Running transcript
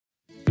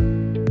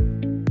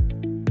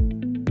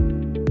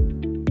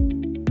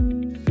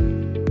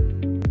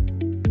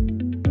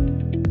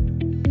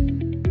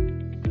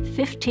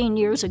15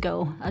 years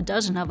ago, a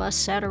dozen of us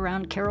sat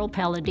around Carol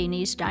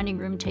Palladini's dining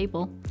room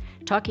table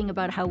talking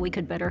about how we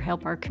could better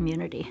help our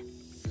community.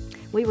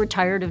 We were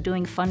tired of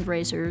doing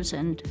fundraisers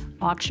and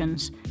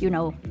auctions,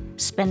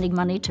 spending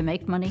money to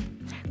make money.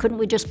 Couldn't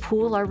we just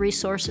pool our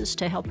resources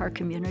to help our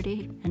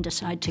community and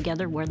decide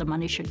together where the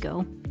money should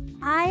go?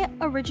 I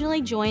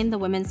originally joined the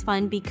Women's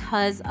Fund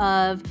because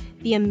of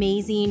the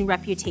amazing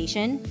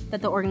reputation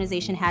that the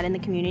organization had in the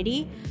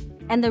community.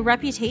 And the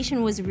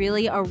reputation was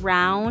really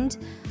around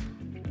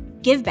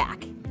give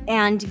back,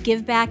 and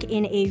give back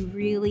in a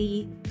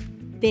really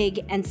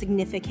big and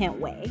significant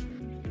way.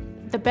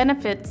 The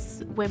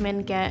benefits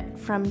women get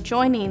from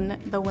joining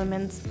the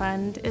Women's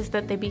Fund is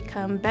that they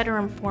become better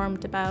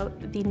informed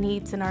about the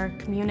needs in our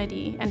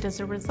community, and as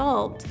a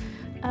result,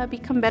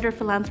 become better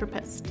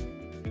philanthropists.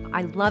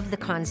 I love the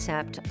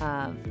concept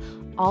of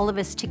all of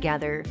us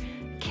together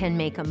can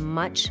make a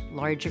much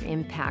larger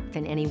impact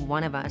than any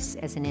one of us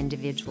as an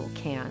individual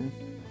can.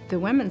 The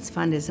Women's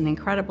Fund is an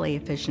incredibly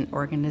efficient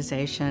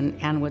organization,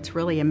 and what's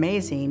really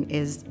amazing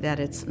is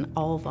that it's an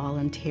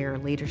all-volunteer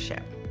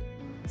leadership.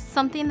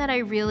 Something that I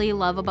really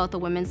love about the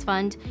Women's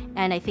Fund,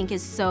 and I think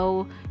is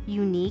so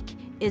unique,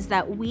 is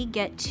that we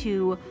get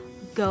to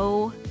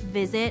go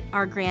visit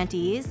our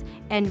grantees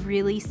and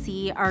really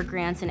see our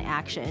grants in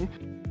action.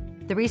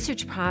 The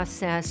research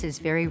process is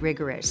very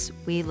rigorous.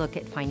 We look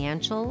at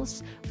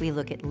financials, we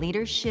look at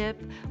leadership,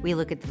 we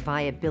look at the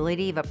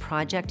viability of a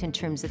project in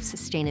terms of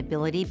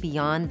sustainability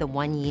beyond the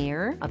 1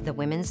 year of the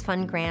Women's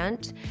Fund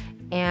grant,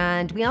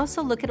 and we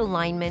also look at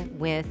alignment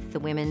with the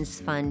Women's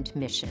Fund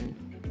mission.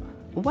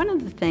 One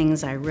of the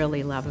things I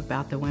really love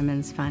about the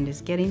Women's Fund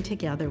is getting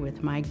together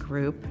with my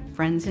group,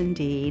 Friends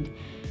Indeed,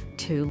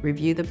 to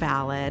review the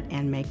ballot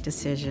and make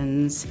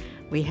decisions.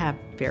 We have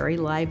very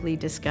lively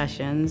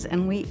discussions,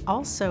 and we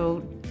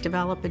also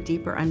develop a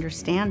deeper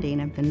understanding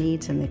of the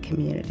needs in the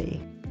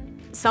community.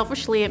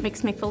 Selfishly, it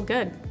makes me feel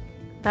good.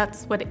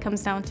 That's what it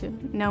comes down to,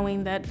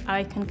 knowing that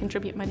I can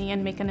contribute money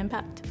and make an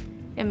impact.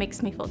 It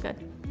makes me feel good.